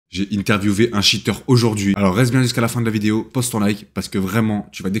J'ai interviewé un cheater aujourd'hui. Alors reste bien jusqu'à la fin de la vidéo, pose ton like, parce que vraiment,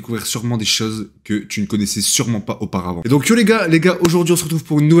 tu vas découvrir sûrement des choses que tu ne connaissais sûrement pas auparavant. Et donc yo les gars, aujourd'hui on se retrouve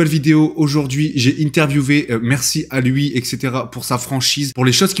pour une nouvelle vidéo. Aujourd'hui, j'ai interviewé, merci à lui, etc. pour sa franchise, pour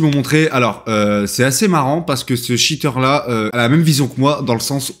les choses qu'il m'a montré. Alors, c'est assez marrant parce que ce cheater-là a la même vision que moi, dans le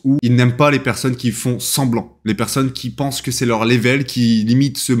sens où il n'aime pas les personnes qui font semblant. Les personnes qui pensent que c'est leur level, qui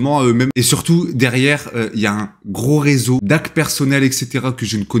limite se ment à eux-mêmes. Et surtout, derrière, il y a un gros réseau d'actes personnels, etc. que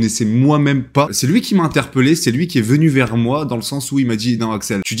je ne connaissais moi-même pas. C'est lui qui m'a interpellé, c'est lui qui est venu vers moi dans le sens où il m'a dit « Non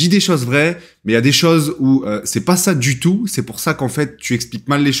Axel, tu dis des choses vraies, mais il y a des choses où c'est pas ça du tout. C'est pour ça qu'en fait, tu expliques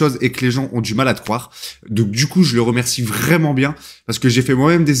mal les choses et que les gens ont du mal à te croire. » Donc du coup, je le remercie vraiment bien parce que j'ai fait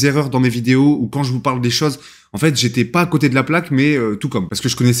moi-même des erreurs dans mes vidéos où quand je vous parle des choses, en fait, j'étais pas à côté de la plaque, mais tout comme. Parce que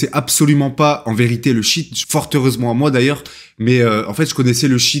je connaissais absolument pas, en vérité, le cheat, fort heureusement à moi d'ailleurs, mais en fait, je connaissais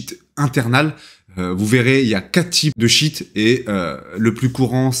le cheat internal. Vous verrez, il y a 4 types de cheats et le plus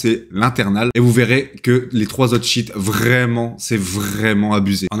courant, c'est l'internal. Et vous verrez que les 3 autres cheats, vraiment, c'est vraiment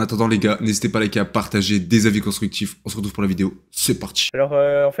abusé. En attendant, les gars, n'hésitez pas à liker, à partager des avis constructifs. On se retrouve pour la vidéo. C'est parti. Alors,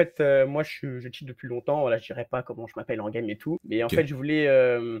 en fait, moi, je cheat depuis longtemps. Là, je dirais pas comment je m'appelle en game et tout. Mais en fait, je voulais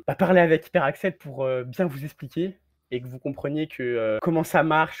parler avec AXELOUTE pour bien vous expliquer et que vous compreniez que comment ça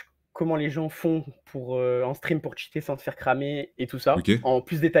marche, comment les gens font pour en stream pour cheater sans se faire cramer et tout ça, en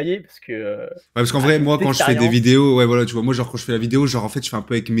plus détaillé parce que ouais, parce qu'en vrai moi quand je fais des vidéos, ouais voilà, tu vois, moi genre quand je fais la vidéo, genre en fait je fais un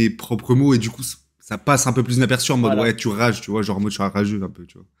peu avec mes propres mots et du coup ça passe un peu plus inaperçu en mode ouais tu rages, tu vois, genre en mode je suis rageux un peu,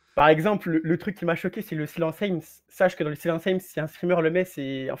 tu vois. Par exemple, le truc qui m'a choqué, c'est le silence aim. Sache que dans le silence aim, si un streamer le met,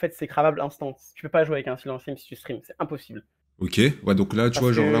 c'est en fait c'est cravable instant. Tu peux pas jouer avec un silence aim si tu stream, c'est impossible. Ok, ouais, donc là, tu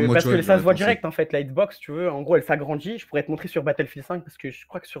vois, genre là, moi, parce tu vois. Parce que ça se voit direct, en fait, la hitbox, tu veux. En gros, elle s'agrandit. Je pourrais te montrer sur Battlefield 5 parce que je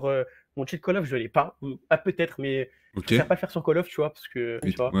crois que sur mon cheat Call of, je l'ai pas. Ou peut-être, mais je préfère pas le faire sur Call of, tu vois, parce que,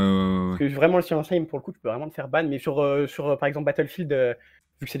 tu vois, parce que vraiment, le silence aim, pour le coup, tu peux vraiment te faire ban. Mais sur par exemple, Battlefield,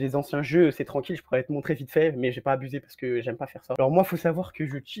 vu que c'est des anciens jeux, c'est tranquille, je pourrais te montrer vite fait, mais j'ai pas abusé parce que j'aime pas faire ça. Alors, moi, faut savoir que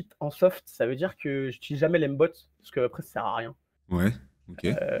je cheat en soft, ça veut dire que j'utilise jamais l'aimbot parce que après, ça sert à rien. Ouais, ok.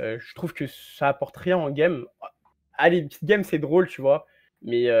 Je trouve que ça apporte rien en game. Allez, petite game, c'est drôle, tu vois,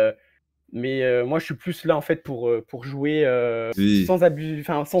 mais moi, je suis plus là, en fait, pour jouer sans abus,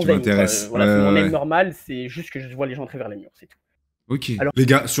 enfin, sans aim. Voilà, c'est mon aim normal, c'est juste que je vois les gens entrer vers les murs, c'est tout. Ok. Alors, les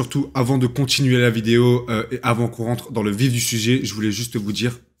gars, surtout, avant de continuer la vidéo et avant qu'on rentre dans le vif du sujet, je voulais juste vous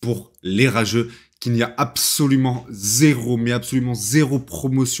dire, pour les rageux, qu'il n'y a absolument zéro, mais absolument zéro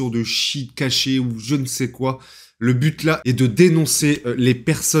promotion de cheat caché ou je ne sais quoi. Le but là est de dénoncer les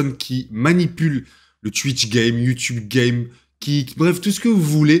personnes qui manipulent le Twitch game, YouTube game, bref, tout ce que vous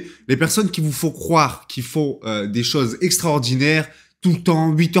voulez. Les personnes qui vous font croire qu'ils font des choses extraordinaires, tout le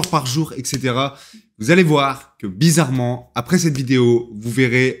temps, 8 heures par jour, etc. Vous allez voir que bizarrement, après cette vidéo, vous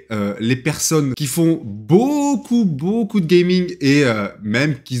verrez les personnes qui font beaucoup de gaming et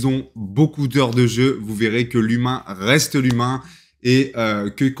même qu'ils ont beaucoup d'heures de jeu, vous verrez que l'humain reste l'humain. Et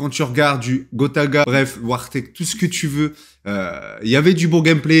que quand tu regardes du Gotaga, bref, Wartech, tout ce que tu veux, il y avait du bon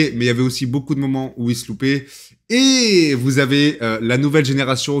gameplay, mais il y avait aussi beaucoup de moments où il se loupait. Et vous avez la nouvelle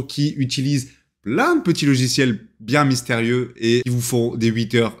génération qui utilise plein de petits logiciels bien mystérieux et qui vous font des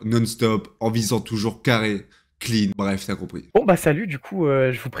 8 heures non-stop en visant toujours carré, clean, bref, t'as compris. Bon bah salut, du coup,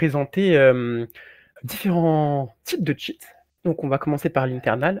 je vais vous présenter différents types de cheats. Donc on va commencer par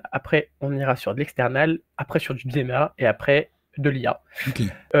l'internal, après on ira sur de l'external, après sur du DMA et après de l'IA.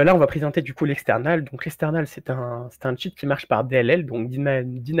 Là, on va présenter du coup l'external. Donc l'external, c'est un cheat qui marche par DLL, donc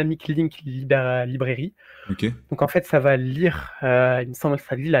Dynamic Link Library. Donc en fait, ça va lire, il me semble que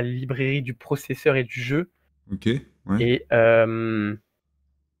ça lit la librairie du processeur et du jeu. Et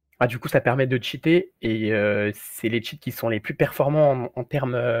du coup, ça permet de cheater et c'est les cheats qui sont les plus performants en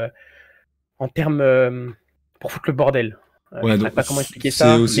termes pour foutre le bordel. Ouais, je sais pas comment expliquer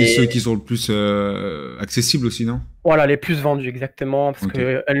ça. C'est aussi ceux qui sont le plus accessibles aussi, non? Voilà, les plus vendus, exactement. Parce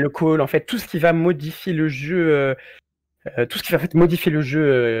que recoil, en fait, tout ce qui va modifier le jeu,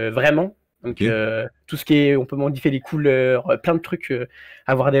 vraiment. Donc, tout ce qui est, on peut modifier les couleurs, plein de trucs,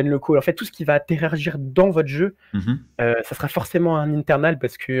 avoir des unlockals. En fait, tout ce qui va interagir dans votre jeu, ça sera forcément un internal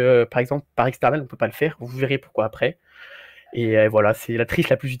parce que, par exemple, par external, on peut pas le faire. Vous verrez pourquoi après. Et voilà, c'est la triche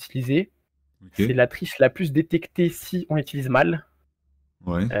la plus utilisée. C'est la triche la plus détectée si on l'utilise mal.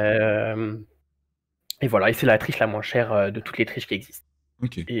 Et voilà, et c'est la triche la moins chère de toutes les triches qui existent.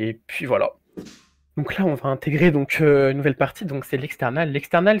 Et puis voilà. Donc là, on va intégrer donc une nouvelle partie, donc c'est l'external.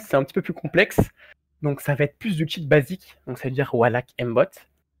 L'external, c'est un petit peu plus complexe. Donc ça va être plus du cheat basique, donc ça veut dire Wallach aimbot.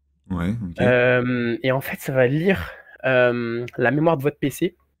 Et en fait, ça va lire la mémoire de votre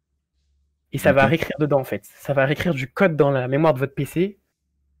PC. Et ça va réécrire dedans, en fait. Ça va réécrire du code dans la mémoire de votre PC.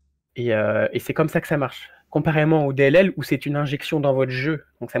 Et c'est comme ça que ça marche. Comparément au DLL où c'est une injection dans votre jeu,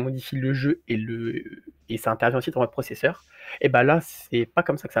 donc ça modifie le jeu et ça intervient aussi dans votre processeur, et ben là, c'est pas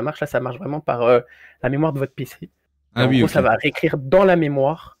comme ça que ça marche. Là, ça marche vraiment par la mémoire de votre PC. Et Ah en oui, gros, ok. ça va réécrire dans la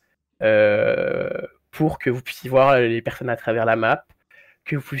mémoire pour que vous puissiez voir les personnes à travers la map,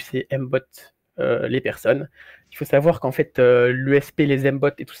 que vous puissiez aimbot les personnes. Il faut savoir qu'en fait, l'USP, les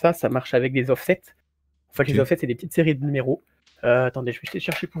aimbots et tout ça, ça marche avec des offsets. En fait, Ok. les offsets, c'est des petites séries de numéros. Attendez, je vais essayer de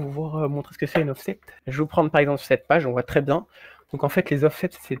chercher pour vous voir, montrer ce que c'est une offset. Je vais vous prendre par exemple cette page, on voit très bien. Donc en fait, les offsets,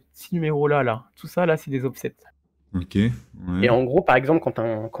 c'est ces petits numéros-là. Là. Tout ça, là, c'est des offsets. Ok. Et Ouais. en gros, par exemple,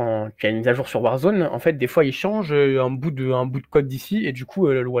 quand tu as une mise à jour sur Warzone, en fait, des fois, ils changent un bout de code d'ici, et du coup,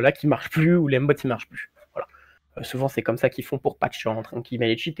 voilà, qui marche plus, ou l'aimbot, il marche plus. Voilà. Souvent, c'est comme ça qu'ils font pour patch entre guillemets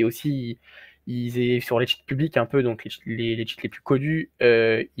les cheats, et aussi, sur les cheats publics un peu, donc les cheats les plus connus,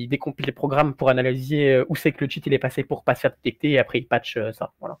 ils décompilent les programmes pour analyser où c'est que le cheat il est passé pour pas se faire détecter, et après ils patchent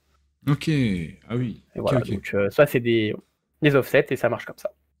ça. Voilà. Ok. Ah oui. Et Ok, voilà, ok. donc ça, c'est des offsets, et ça marche comme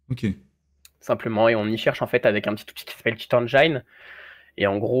ça. Ok. Simplement, et on y cherche en fait avec un petit outil qui s'appelle Cheat Engine, et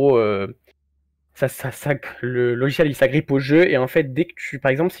en gros, le logiciel il s'agrippe au jeu, et en fait, dès que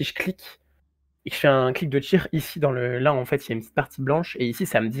par exemple, si je clique et que je fais un clic de tir ici là en fait il y a une petite partie blanche, et ici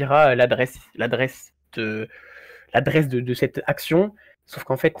ça me dira l'adresse de cette action, sauf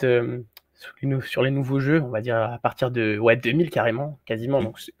qu'en fait sur les nouveaux jeux, on va dire à partir de 2000 carrément, quasiment, Ok.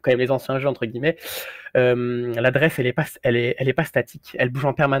 donc c'est quand même les anciens jeux entre guillemets, l'adresse elle est pas statique, elle bouge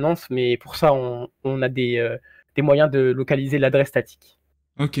en permanence, mais pour ça on a des moyens de localiser l'adresse statique.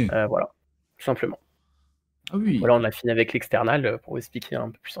 Ok. Voilà, tout simplement. Ah oui. Voilà, on a fini avec l'external pour vous expliquer un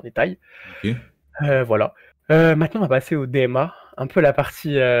peu plus en détail. Ok. Voilà. Maintenant, on va passer au DMA, un peu la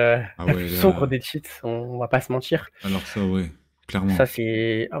partie Ah la plus ouais, sombre là. des cheats, on va pas se mentir. Alors ça, ouais. Clairement. Ça,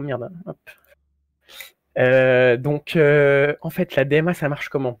 c'est... Oh merde, hop. Donc, en fait, la DMA, ça marche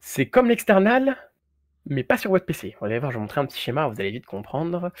comment? C'est comme l'external, mais pas sur votre PC. Vous allez voir, je vais vous montrer un petit schéma, vous allez vite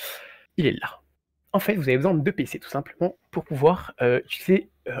comprendre. Il est là. En fait, vous avez besoin de deux PC, tout simplement, pour pouvoir utiliser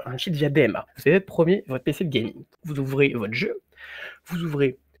un cheat via DMA. Vous avez votre PC de gaming. Vous ouvrez votre jeu, vous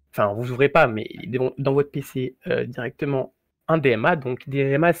ouvrez pas, mais dans votre PC directement un DMA. Donc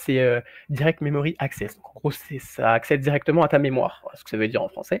DMA, c'est Direct Memory Access. Donc, en gros, ça accède directement à ta mémoire, voilà ce que ça veut dire en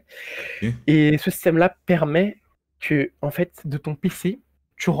français. Ok. Et ce système-là permet que, en fait, de ton PC,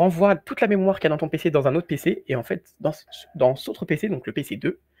 tu renvoies toute la mémoire qu'il y a dans ton PC dans un autre PC, et en fait, dans cet autre PC, donc le PC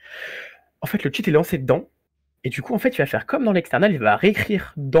 2, en fait, le cheat est lancé dedans. Et du coup, en fait, tu vas faire comme dans l'external, il va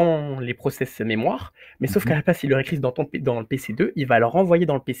réécrire dans les process mémoire, mais sauf qu'à la place, il le réécrit dans le PC2, il va le renvoyer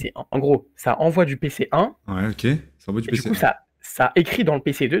dans le PC1. En gros, ça envoie du PC1, Ouais, ok. Ça va du et du PC. coup, ça écrit dans le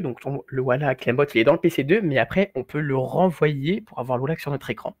PC2, donc le voilà, aimbot, il est dans le PC2, mais après, on peut le renvoyer pour avoir l'oulac sur notre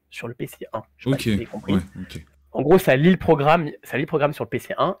écran, sur le PC1. Je sais pas Ok. si vous avez compris. Ouais, ok. En gros, ça lit le programme sur le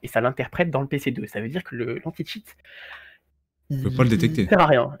PC1, et ça l'interprète dans le PC2. Ça veut dire que l'anti-cheat, Je peux pas le il détecter. sert à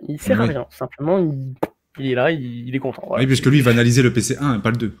rien. Il sert à Oui. rien. Simplement, il est là, il est content. Oui, Voilà. parce que lui, il va analyser le PC1 et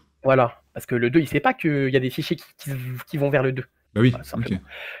pas le 2. Voilà, parce que le 2, il sait pas qu'il y a des fichiers qui vont vers le 2. Bah oui, Voilà, ok. simplement.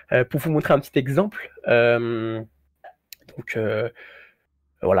 Pour vous montrer un petit exemple, donc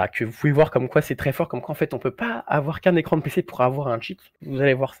voilà, que vous pouvez voir comme quoi c'est très fort, comme quoi en fait on peut pas avoir qu'un écran de PC pour avoir un cheat. Vous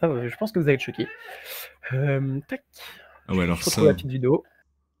allez voir ça, je pense que vous allez être choqués. Tac, Ah ouais, alors je ça. retrouve la petite vidéo.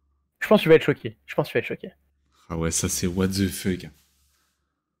 Je pense que tu vas être choqué. Ah ouais, ça c'est what the fuck.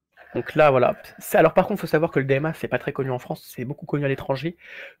 Donc là, voilà. Alors par contre, il faut savoir que le DMA, c'est pas très connu en France, c'est beaucoup connu à l'étranger,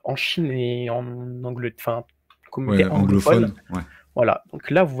 en Chine et en communauté Ouais, anglophone. anglophone. Ouais. Voilà, donc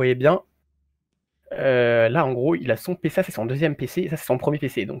là, vous voyez bien, là, en gros, il a son PC, ça c'est son deuxième PC, et ça c'est son premier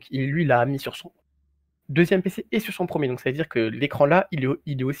PC. Donc lui, il l'a mis sur son deuxième PC et sur son premier. Donc ça veut dire que l'écran là, il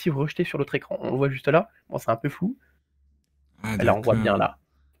est aussi rejeté sur l'autre écran. On le voit juste là. Bon, c'est un peu flou. Ah Là, on voit bien là.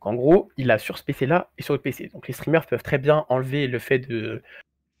 Donc, en gros, il a sur ce PC là et sur l'autre PC. Donc les streamers peuvent très bien enlever le fait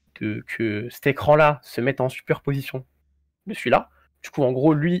que cet écran là se mette en superposition de celui-là. Du coup, en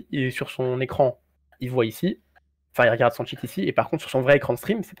gros, lui, il est sur son écran, il voit ici. Enfin, il regarde son cheat ici, et par contre, sur son vrai écran de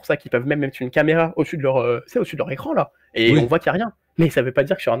stream, c'est pour ça qu'ils peuvent même mettre une caméra au-dessus de leur écran, là, et Oui. on voit qu'il n'y a rien. Mais ça veut pas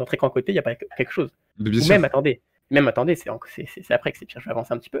dire que sur un autre écran à côté, il n'y a pas quelque chose. Mais bien Ou sûr. même, attendez, c'est après que c'est pire, je vais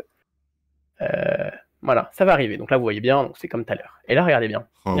avancer un petit peu. Voilà, ça va arriver. Donc là, vous voyez bien, donc c'est comme tout à l'heure. Et là, regardez bien.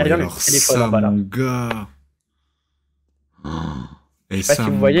 Oh Regardez ouais, bien le alors téléphone ça, en bas, là. mon gars. Oh. Et Je sais pas ça, si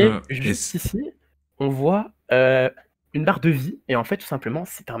vous mon voyez, gars. juste ici, on voit une barre de vie, et en fait, tout simplement,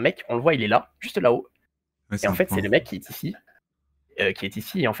 c'est un mec, on le voit, il est là, juste là-haut. Ouais, Et en fait, point. c'est le mec qui est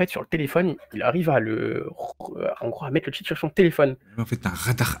ici, et en fait, sur le téléphone, il arrive en gros, à mettre le cheat sur son téléphone. En fait, t'as un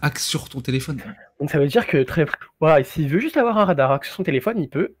radar axe sur ton téléphone. Donc ça veut dire que voilà, s'il veut juste avoir un radar sur son téléphone, il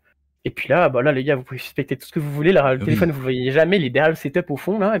peut. Et puis là, bah là, les gars, vous pouvez suspecter tout ce que vous voulez. Là, le Ah téléphone, oui. vous le voyez jamais. Il est derrière le setup au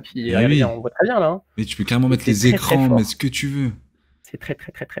fond, là. Et puis, Eh regardez, oui. on voit très bien, là. Hein. Mais tu peux carrément mettre C'est les très, très écrans, fort. mais ce que tu veux. C'est très,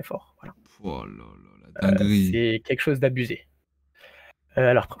 très, très, très fort. Voilà. Oh là là, la dinguerie. C'est quelque chose d'abusé.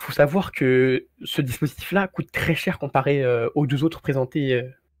 Alors, il faut savoir que ce dispositif-là coûte très cher comparé aux deux autres présentés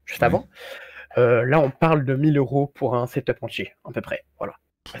juste Ouais. avant. Là, on parle de 1000 € pour un setup entier, à peu près. Voilà.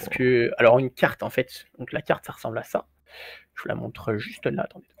 Parce que, alors, une carte, en fait, donc la carte, ça ressemble à ça. Je vous la montre juste là.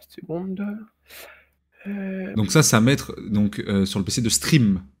 Attendez 2 secondes. Donc ça, c'est à mettre donc, sur le PC de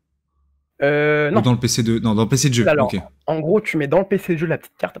stream. Ou Non. dans le PC de... Non, dans le PC de jeu. Alors, Ok. en gros, tu mets dans le PC de jeu la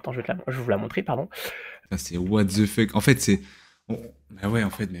petite carte. Attends, je vais vous la montrer, pardon. Ça, c'est what the fuck. En fait, c'est... Bah ouais, en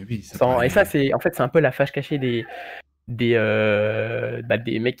fait, mais oui. Ça paraît... Et ça, c'est en fait, c'est un peu la fâche cachée des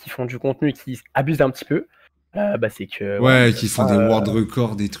mecs qui font du contenu et qui abusent un petit peu. C'est que... Ouais, voilà, qui font des world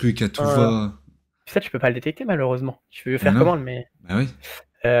records, des trucs à tout va. ça, tu peux pas le détecter, malheureusement. Tu veux Ah faire non. comment, mais... Bah oui.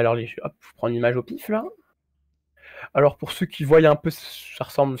 Alors, hop, je prends une image au pif, là. Alors, pour ceux qui voient un peu, ça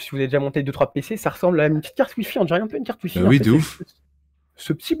ressemble, si vous avez déjà monté 2-3 PC, ça ressemble à une petite carte Wi-Fi, on dirait un peu une carte Wi-Fi. Bah en oui, fait, de ouf.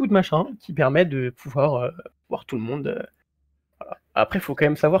 ce petit bout de machin qui permet de pouvoir voir tout le monde. Voilà. Après, il faut quand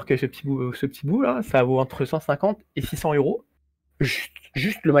même savoir que ce petit bout là, ça vaut entre 150 et 600 €.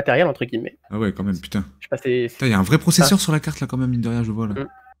 Juste le matériel, entre guillemets. Ah ouais, quand même, putain. Je sais pas, c'est... Putain, il y a un vrai processeur sur la carte, là, quand même, mine de rien, je vois, là.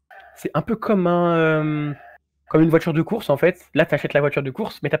 C'est un peu comme comme une voiture de course, en fait. Là, tu achètes la voiture de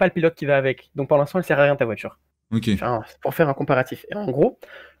course, mais t'as pas le pilote qui va avec. Donc, pour l'instant, elle sert à rien, ta voiture. Ok. Enfin, pour faire un comparatif. Et en gros,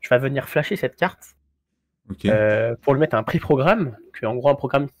 tu vas venir flasher cette carte Ok. pour le mettre à un prix-programme, que en gros un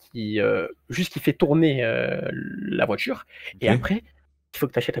programme qui juste qui fait tourner la voiture. Ok. Et après, il faut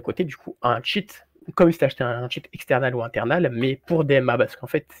que tu achètes à côté du coup un cheat, comme si tu achetais un cheat external ou internal, mais pour DMA, parce qu'en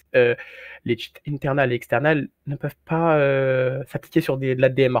fait, les cheats internal et external ne peuvent pas s'appliquer sur de la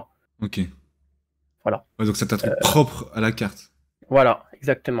DMA. Ok. Voilà. Ouais, donc c'est un truc propre à la carte. Voilà,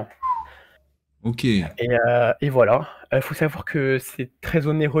 exactement. Ok. Et voilà. Faut savoir que c'est très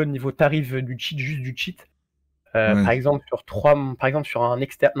onéreux niveau tarif du cheat, juste du cheat. Ouais. Par exemple, sur un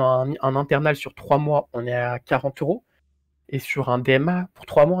internal sur 3 mois, on est à 40 €. Et sur un DMA, pour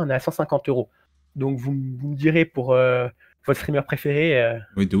 3 mois, on est à 150 €. Donc, vous me direz pour votre streamer préféré,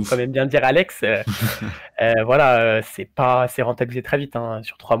 Oui, de ouf. quand même bien dire Alex, voilà, c'est rentabilisé très vite. Hein.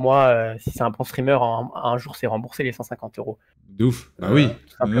 Sur 3 mois, si c'est un bon streamer, un jour, c'est remboursé les 150 €. De ouf. Bah oui.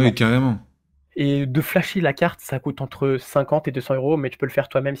 Tout simplement. Oui, carrément. Et de flasher la carte, ça coûte entre 50 et 200 €, mais tu peux le faire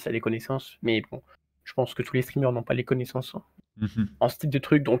toi-même si tu as des connaissances. Mais bon, je pense que tous les streamers n'ont pas les connaissances en ce type de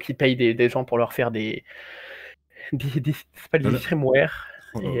truc, donc ils payent des gens pour leur faire des firmware,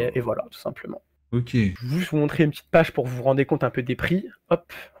 et voilà, tout simplement. Ok. Je vais juste vous montrer une petite page pour vous rendre compte un peu des prix.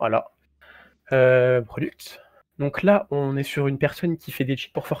 Hop, voilà. Product. Donc là, on est sur une personne qui fait des cheats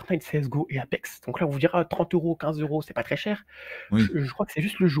pour Fortnite, CSGO et Apex. Donc là, on vous dira 30 €, 15 €, c'est pas très cher. Oui. Je crois que c'est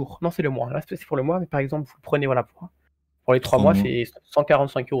juste le jour. Non, c'est le mois. Là, c'est pour le mois, mais par exemple, vous le prenez, voilà, pour les 3 3 mois, mois. c'est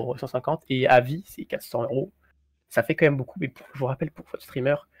 145 €, 150, et à vie, c'est 400 €. Ça fait quand même beaucoup, mais je vous rappelle, pour votre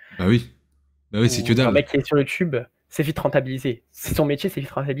streamer, Bah oui. Bah oui, c'est que un dalle. mec qui est sur YouTube, c'est vite rentabilisé. C'est son métier, c'est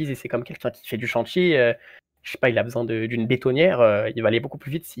vite rentabilisé. C'est comme quelqu'un qui fait du chantier, je sais pas, il a besoin d'une bétonnière, il va aller beaucoup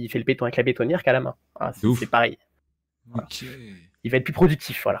plus vite s'il fait le béton avec la bétonnière qu'à la main. Hein, De ouf. c'est pareil. Voilà. Ok. Il va être plus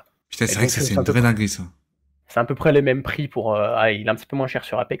productif, voilà. Putain, c'est Et vrai donc, que ça, c'est une vraie dinguerie, ça. c'est à peu près le même prix pour... il est un petit peu moins cher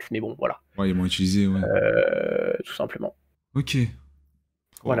sur Apex, mais bon, voilà. Ouais, ils m'ont utilisé, ouais. Tout simplement. Ok.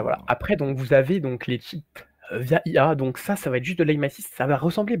 Voilà, voilà. Après, donc, vous avez donc les cheats via IA. Donc ça va être juste de l'aim assist. Ça va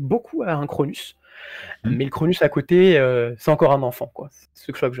ressembler beaucoup à un Cronus. Mais le Cronus à côté, c'est encore un enfant, quoi. C'est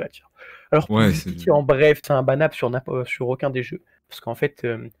ce que je veux dire. Alors, pour vous expliquer en bref, c'est un banable sur aucun des jeux. Parce qu'en fait,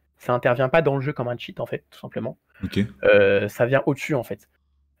 ça intervient pas dans le jeu comme un cheat, en fait, tout simplement. Ok. Ça vient au-dessus, en fait.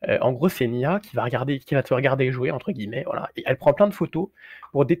 En gros, c'est une IA qui va te regarder jouer, entre guillemets, voilà. Et elle prend plein de photos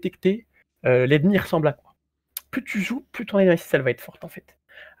pour détecter l'ennemi ressemble à quoi. Plus tu joues, plus ton aim assist, elle va être forte, en fait.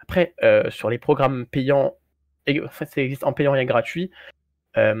 Après, sur les programmes payants, en fait, ça existe en payant et gratuit.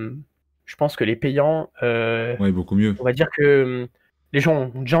 Je pense que les payants, ouais, beaucoup mieux. On va dire que les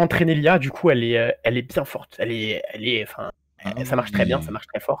gens ont déjà entraîné l'IA, du coup, elle est bien forte. Ça marche très bien, ça marche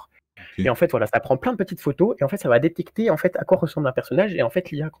très fort. Okay. Et en fait, voilà, ça prend plein de petites photos, et en fait, ça va détecter en fait à quoi ressemble un personnage. Et en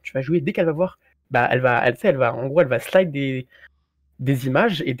fait, l'IA, quand tu vas jouer, dès qu'elle va voir, bah, elle va slide des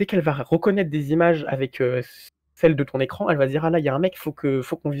images, et dès qu'elle va reconnaître des images avec celle de ton écran, elle va dire, ah là, il y a un mec, faut que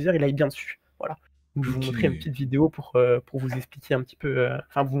mon viseur il aille bien dessus. Voilà. Donc, je vais vous montrer une petite vidéo pour vous expliquer un petit peu,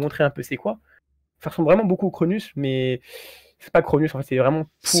 vous montrer un peu c'est quoi. Ça ressemble vraiment beaucoup au Cronus, mais c'est pas Cronus, en fait, c'est vraiment...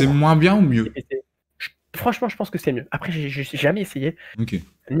 C'est moins bien ou mieux? Franchement, je pense que c'est mieux. Après, j'ai jamais essayé. Ok.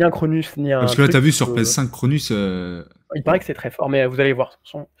 Ni un Cronus, ni un... Parce que là, t'as vu sur PS5 Cronus... Il paraît que c'est très fort, mais vous allez voir.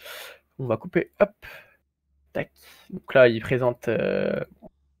 On va couper, hop. Tac. Donc là, il présente...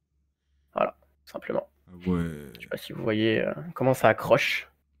 simplement. Ah ouais. Je sais pas si vous voyez comment ça accroche.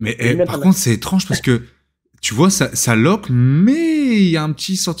 Mais Et lui mettre par un contre, c'est étrange parce que, tu vois, ça lock, mais il y a un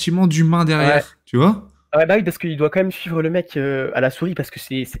petit sentiment d'humain Ouais. derrière, tu vois? Ouais, bah oui, parce qu'il doit quand même suivre le mec à la souris parce que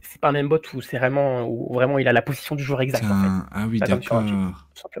c'est pas un aimbot où c'est vraiment où vraiment il a la position du joueur exacte en fait. Ah oui, Pas comme sur un cheat, d'accord.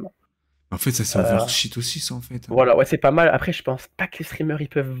 tout simplement. En fait, ça, c'est Euh, overcheat aussi, ça, en fait. voilà, ouais, c'est pas mal. Après, je pense pas que les streamers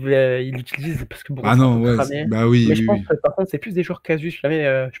ils l'utilisent parce que bon, Ah c'est un non, peu ouais, cramé. bah oui, Mais je oui, pense oui. par contre, c'est plus des joueurs casus. Jamais,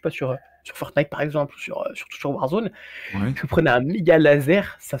 je sais pas, sur Fortnite par exemple, ou surtout sur Warzone, Ouais. si vous prenez un méga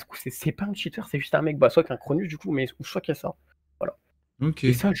laser, ça se c'est pas un cheater, c'est juste un mec, bah, soit qu'un Cronus du coup, mais ou soit qu'il y a ça. Voilà. Ok.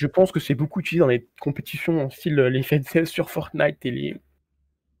 Et ça, je pense que c'est beaucoup utilisé dans les compétitions style les FNCS sur Fortnite et les.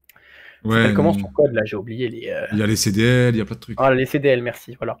 Ça s'appelle Ouais, comment son code là? J'ai oublié il y a les CDL, il y a plein de trucs. les CDL,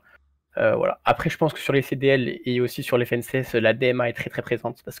 merci, voilà. Voilà. Après, je pense que sur les CDL et aussi sur les FNCS, la DMA est très très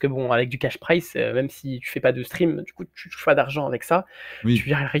présente. Parce que bon, avec du cash price, même si tu fais pas de stream, du coup tu touches pas d'argent avec ça, Oui.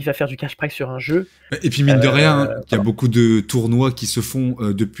 tu arrives à faire du cash price sur un jeu. Et puis, mine de rien, hein, il y a Voilà. beaucoup de tournois qui se font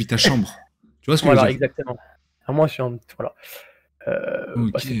depuis ta chambre. Tu vois ce que je veux Voilà, dire? exactement. À moi, voilà. Bah,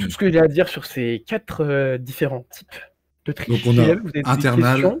 Ok. c'est tout ce que j'ai à dire sur ces 4 différents types de Donc, triche. on Si a jamais vous avez des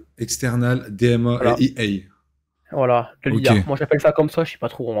internal, questions, external, DMA voilà. et EA. Voilà, de Ok. l'IA. Moi, j'appelle ça comme ça, je sais pas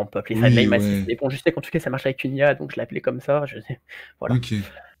trop, on peut appeler ça de Oui, l'AIM assist. ouais. Mais bon, je sais qu'en tout cas, ça marche avec une IA, donc je l'ai appelé comme ça. Voilà. Ok.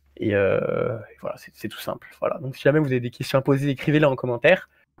 Et voilà, c'est tout simple. Voilà. Donc, si jamais vous avez des questions à poser, écrivez-les en commentaire.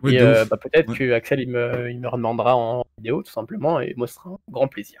 Ouais, Et de ouf. bah, peut-être Ouais. que Axel, il me redemandera en vidéo, tout simplement. Et moi, ce sera un grand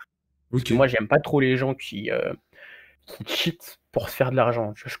plaisir. Parce Ok. que moi, j'aime pas trop les gens qui cheatent pour se faire de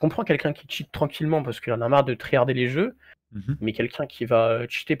l'argent. Je comprends quelqu'un qui cheat tranquillement parce qu'il en a marre de triarder les jeux. Mhm. Mais quelqu'un qui va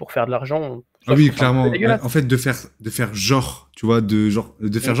cheater pour faire de l'argent, Ah ça, je oui, trouve ça un peu clairement. En dégueulasse. fait, de faire genre, tu vois, de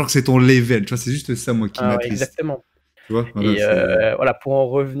faire Mm. genre que c'est ton level. Tu vois, c'est juste ça, moi, qui Ah ouais, m'attriste. exactement. Tu vois, voilà, Et c'est. voilà, pour en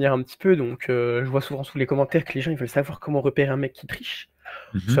revenir un petit peu, donc je vois souvent sous les commentaires que les gens ils veulent savoir comment repérer un mec qui triche.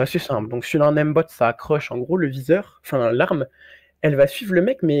 C'est Mhm. assez simple. Donc sur un aimbot, ça accroche en gros le viseur, enfin l'arme, elle va suivre le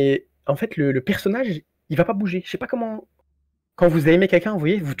mec, mais en fait le personnage, il va pas bouger. Je sais pas comment. Quand vous aimez quelqu'un, vous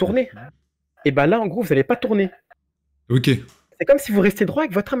voyez, vous tournez. Et ben là, en gros, vous allez pas tourner. Ok. C'est comme si vous restez droit et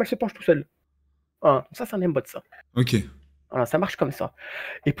que votre arme elle se penche tout seul. Voilà. Ça, c'est un aimbot, ça. Ok. Voilà, ça marche comme ça.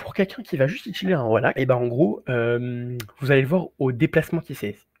 Et pour quelqu'un qui va juste utiliser un voilà, et ben en gros, vous allez le voir au déplacement qu'il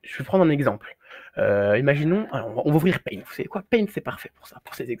fait. Je vais prendre un exemple. Imaginons, alors, on va ouvrir Paint. Vous savez quoi? Paint, c'est parfait pour ça,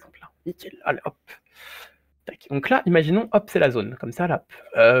 pour ces exemples-là. Nickel. Allez, hop. Tac. Donc là, imaginons, hop, c'est la zone, comme ça, là.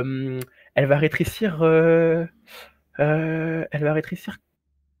 Elle va rétrécir,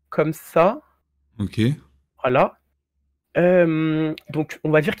 comme ça. Ok. Voilà. Donc, on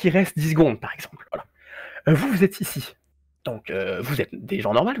va dire qu'il reste 10 secondes, par exemple. Voilà. Vous êtes ici. Donc, vous êtes des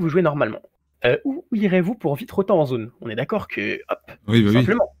gens normaux, vous jouez normalement. Où irez-vous pour vite roter en zone? On est d'accord que, hop, Oui, bah tout oui.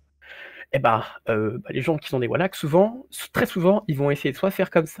 simplement. Et les gens qui sont des Wallachs, souvent, très souvent, ils vont essayer de soit faire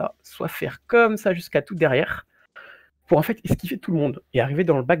comme ça, soit faire comme ça jusqu'à tout derrière, pour en fait esquiver tout le monde et arriver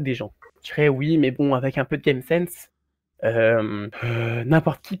dans le bac des gens. Je dirais oui, mais bon, avec un peu de game sense,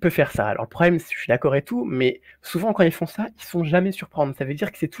 n'importe qui peut faire ça. Alors le problème, je suis d'accord et tout, mais souvent quand ils font ça, ils sont jamais surprendre. Ça veut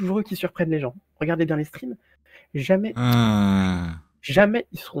dire que c'est toujours eux qui surprennent les gens. Regardez bien les streams, jamais Ah.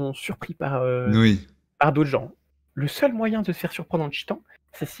 ils seront surpris Oui. par d'autres gens. Le seul moyen de se faire surprendre en cheatant,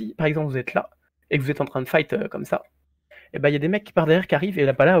 c'est si, par exemple, vous êtes là et que vous êtes en train de fight comme ça, et il y a des mecs qui par derrière qui arrivent et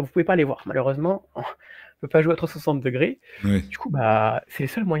là, vous pouvez pas les voir. Malheureusement, on peut pas jouer à 360 degrés. Ouais. Du coup, c'est les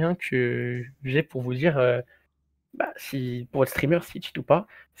seuls moyens que j'ai pour vous dire, si pour votre streamer, s'il cheat ou pas,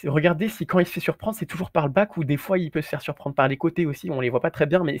 c'est regarder si quand il se fait surprendre, c'est toujours par le back ou des fois il peut se faire surprendre par les côtés aussi, on les voit pas très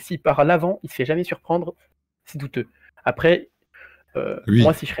bien, mais si par l'avant, il se fait jamais surprendre, c'est douteux. Après, moi, Oui.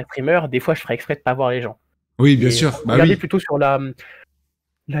 si je serais streamer, des fois, je ferais exprès de pas voir les gens. Oui, bien Et sûr. Bah regardez oui. plutôt sur la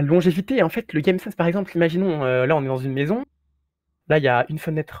longévité. En fait, le game sense, par exemple, imaginons, là, on est dans une maison. Là, il y a une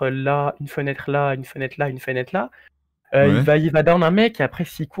fenêtre là, une fenêtre là, une fenêtre là, une fenêtre là. Ouais. Il va down un mec, et après,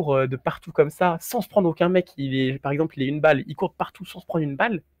 s'il court de partout comme ça, sans se prendre aucun mec, par exemple, il est une balle, il court de partout sans se prendre une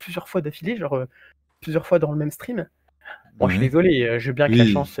balle, plusieurs fois d'affilée, genre plusieurs fois dans le même stream. Moi, je suis Ouais. désolé, je veux bien que la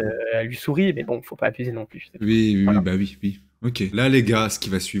Oui. chance elle lui sourie, mais bon, faut pas abuser non plus. Oui, oui, oui, Voilà. bah oui, oui. Ok. Là, les gars, ce qui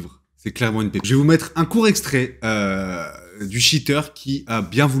va suivre, c'est clairement une pépite. Je vais vous mettre un court extrait du cheater qui a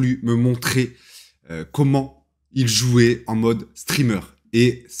bien voulu me montrer comment il jouait en mode streamer.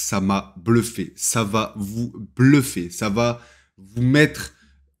 Et ça m'a bluffé. Ça va vous bluffer. Ça va vous mettre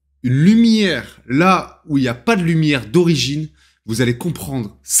une lumière là où il n'y a pas de lumière d'origine. Vous allez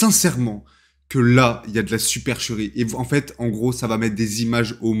comprendre sincèrement que là, il y a de la supercherie. Et en fait, en gros, ça va mettre des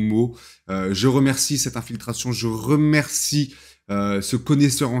images aux mots. Je remercie cette infiltration. Je remercie ce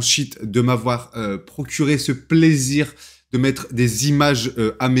connaisseur en cheat de m'avoir procuré ce plaisir de mettre des images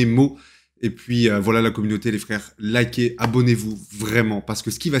à mes mots. Et puis voilà la communauté, les frères, likez, abonnez-vous vraiment, parce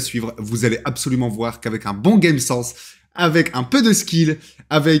que ce qui va suivre, vous allez absolument voir qu'avec un bon game sense, avec un peu de skill,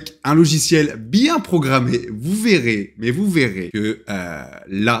 avec un logiciel bien programmé, vous verrez, mais vous verrez que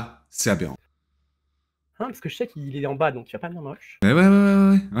là, c'est aberrant. Hein, parce que je sais qu'il est en bas, donc tu vas pas venir moche. Ouais, en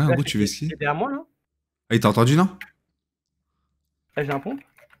Là, gros, tu veux skill. c'est derrière moi, là. Ah, il t'a entendu, non? Là, j'ai un pompe.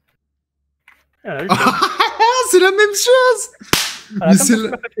 Ah, c'est la même chose! voilà,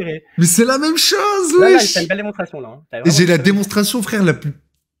 Mais c'est la même chose, là, wesh! t'as une belle démonstration, là. Hein. J'ai la démonstration, frère, la plus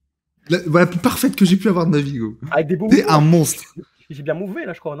parfaite que j'ai pu avoir de ma vie, gros. Avec des beaux T'es un monstre. J'ai bien mouvé,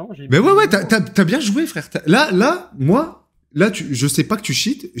 là, je crois, non? Mais ouais, t'as bien joué, frère. Là, moi, je sais pas que tu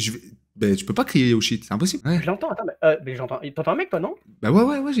cheats. Ben, tu peux pas crier au cheat, c'est impossible. Ouais. Je l'entends, attends, mais j'entends. T'entends un mec, toi, non? Bah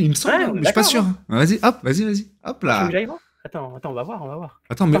ouais, il me semble, mais je suis pas sûr. Hein. Vas-y, hop, vas-y. Hop là. Tu veux que j'aille voir? Attends, on va voir.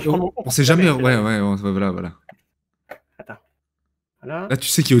 Attends, mais on sait jamais. Ouais, voilà. Attends. Voilà. Là, tu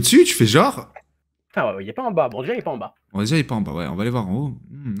sais qui est au-dessus, tu fais genre. Putain, il est pas en bas. Bon, déjà, il est pas en bas. Bon, déjà, il est pas en bas, ouais, on va aller voir en haut.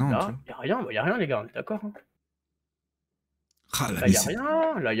 Non, là, y a rien, les gars, on est d'accord. Hein. Ah, là,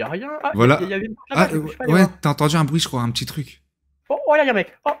 y a rien. Ah, voilà. Ouais, t'as entendu un bruit, je crois, un petit truc. Oh, là, y a un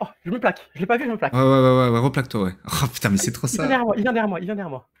mec. Oh, je me plaque. Je l'ai pas vu, je me plaque. Ouais, replaque-toi, ouais. Oh putain, mais c'est trop ça. Il vient derrière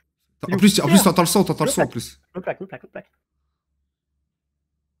moi. En plus, t'entends le son, en plus. Je me plaque.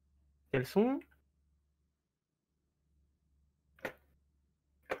 Quels sont?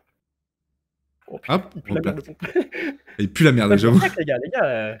 Oh putain, hop, il pue la merde. Il pue la merde, j'avoue. Les gars.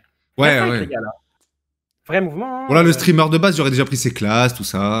 Ouais. Les gars, là. Vrai mouvement. Voilà, le streamer de base, j'aurais déjà pris ses classes, tout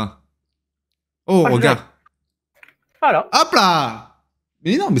ça. Oh, regarde. Voilà. Hop là!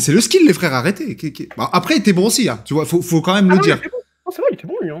 Mais non, mais c'est le skill, les frères, arrêtez. Bon, après, il était bon aussi, hein. Tu vois, faut quand même le dire. Non, c'est vrai, il était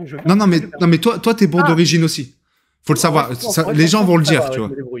bon, lui. Hein. Non, mais toi, t'es bon d'origine aussi. Faut le savoir. Les gens vont le dire, tu vois.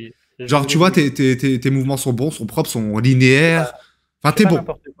 Genre, tu vois, tes mouvements sont bons, sont propres, sont linéaires. Enfin, t'es bon.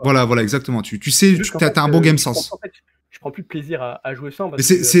 Voilà, exactement. Tu sais, t'as un bon game sense. Je prends plus de plaisir à jouer sans.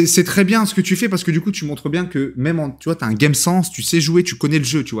 C'est très bien ce que tu fais parce que du coup, tu montres bien que même, tu vois, t'as un game sense, tu sais jouer, tu connais le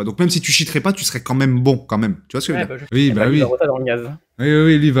jeu, tu vois. Donc même si tu cheaterais pas, tu serais quand même bon, quand même. Tu vois ce que je veux dire? Oui, bah oui. Rota dans le gaz.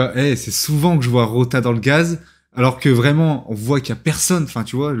 Oui, lui va. C'est souvent que je vois Rota dans le gaz, alors que vraiment, on voit qu'il y a personne. Enfin,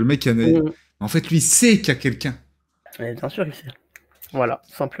 tu vois, le mec, en fait, lui, il sait qu'il y a quelqu'un. Bien sûr qu'il sait. Voilà,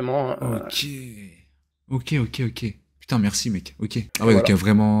 tout simplement. Ok. Putain, merci, mec. Ok. Ah ouais, donc il y a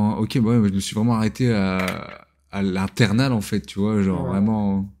vraiment. Ok, ouais, je me suis vraiment arrêté à l'internal, en fait, tu vois, genre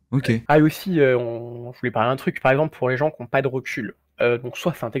vraiment. Ok. Ah, et aussi, je voulais parler d'un truc, par exemple, pour les gens qui n'ont pas de recul. Donc,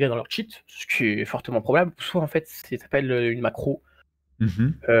 soit c'est intégré dans leur cheat, ce qui est fortement probable, soit en fait, ça s'appelle une macro.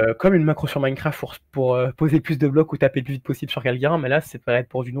 Comme une macro sur Minecraft pour poser plus de blocs ou taper le plus vite possible sur quelqu'un, mais là, c'est pas être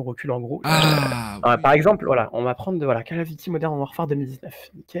pour du non-recul en gros. Par exemple, voilà, on va prendre Call of Duty Modern Warfare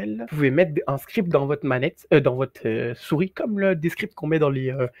 2019. Nickel. Vous pouvez mettre un script dans votre manette, dans votre souris, comme des scripts qu'on met dans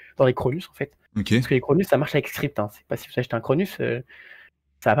les Cronus en fait. Parce que les Cronus, ça marche avec script. Hein. C'est pas si vous achetez un Cronus.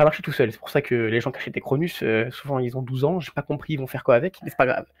 Ça va pas marcher tout seul. C'est pour ça que les gens qui achètent des Cronus, souvent ils ont 12 ans, j'ai pas compris, ils vont faire quoi avec, mais c'est pas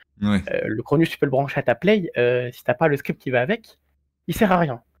grave. Le Cronus, tu peux le brancher à ta Play, si t'as pas le script qui va avec, il sert à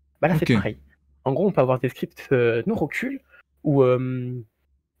rien. Bah là, c'est pareil. En gros, on peut avoir des scripts non recul où,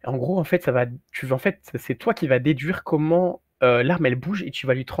 en gros, en fait, c'est toi qui vas déduire comment l'arme elle bouge et tu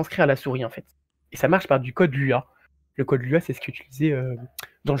vas lui transcrire à la souris en fait. Et ça marche par du code Lua. Le code Lua, c'est ce qui est utilisé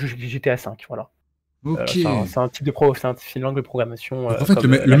dans le jeu GTA V, voilà. C'est une langue de programmation. En fait,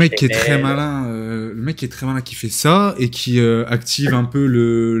 le mec qui est très malin, qui fait ça et qui active un peu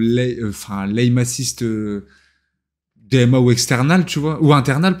l'aim assist DMA ou external, tu vois, ou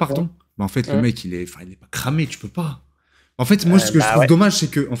internal, pardon. Bah, en fait, le mec, il est pas cramé, tu peux pas. En fait, moi, ce que je trouve dommage, c'est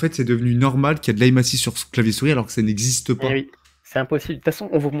que en fait, c'est devenu normal qu'il y a de l'aim assist sur clavier souris alors que ça n'existe pas. Oui, c'est impossible. De toute façon,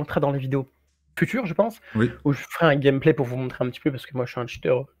 on vous montrera dans les vidéos futures, je pense, où je ferai un gameplay pour vous montrer un petit peu parce que moi, je suis un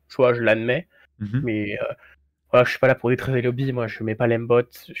cheater, je l'admets. Mais voilà, je suis pas là pour détruire les lobbies, moi je mets pas l'aimbot,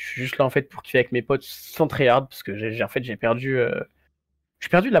 je suis juste là en fait pour kiffer avec mes potes sans tryhard parce que j'ai perdu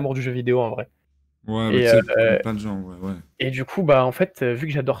l'amour du jeu vidéo en vrai. Ouais, plein de gens, ouais. Et du coup, bah en fait, vu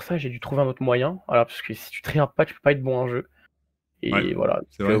que j'adore ça, j'ai dû trouver un autre moyen. Alors parce que si tu tryhard pas, tu peux pas être bon en jeu. Et voilà.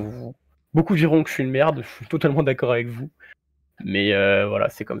 Beaucoup diront que je suis une merde, je suis totalement d'accord avec vous. Mais voilà,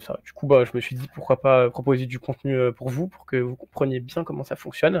 c'est comme ça. Du coup, bah je me suis dit pourquoi pas proposer du contenu pour vous, pour que vous compreniez bien comment ça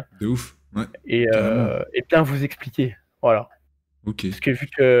fonctionne. De ouf. Ouais. Et bien vous expliquer. Voilà. Ok. Parce que vu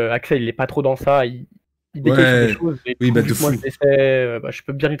que Axel il est pas trop dans ça, il décale des choses. Et moi je les fais, je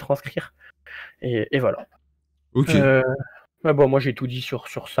peux bien lui transcrire. Et voilà. Ok. Bon, moi j'ai tout dit sur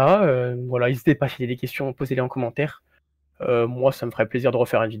ça. Voilà, n'hésitez pas si vous avez des questions, posez-les en commentaire. Moi ça me ferait plaisir de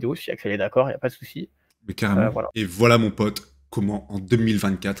refaire une vidéo si Axel est d'accord, il n'y a pas de souci. Mais carrément. Voilà. Et voilà mon pote, comment en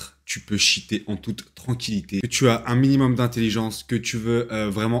 2024 tu peux cheater en toute tranquillité, que tu as un minimum d'intelligence, que tu veux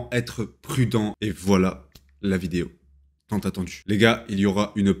vraiment être prudent. Et voilà la vidéo tant attendue. Les gars, il y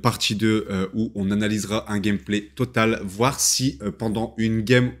aura une partie 2 où on analysera un gameplay total, voir si pendant une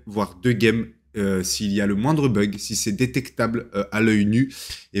game, voire 2 games, s'il y a le moindre bug, si c'est détectable à l'œil nu,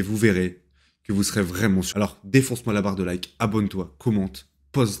 et vous verrez que vous serez vraiment sûr. Alors défonce-moi la barre de like, abonne-toi, commente,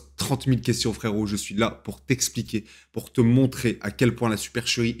 pose 30 000 questions frérot, je suis là pour t'expliquer, pour te montrer à quel point la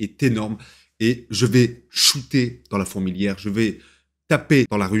supercherie est énorme, et je vais shooter dans la fourmilière, je vais taper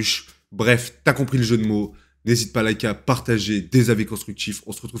dans la ruche. Bref, t'as compris le jeu de mots. N'hésite pas à liker, à partager des avis constructifs.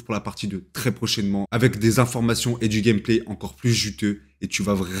 On se retrouve pour la partie 2 très prochainement avec des informations et du gameplay encore plus juteux. Et tu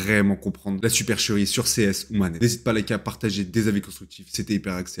vas vraiment comprendre la supercherie sur CS ou manette. N'hésite pas à liker, à partager des avis constructifs. C'était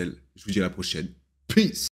Hyper Axel. Je vous dis à la prochaine. Peace!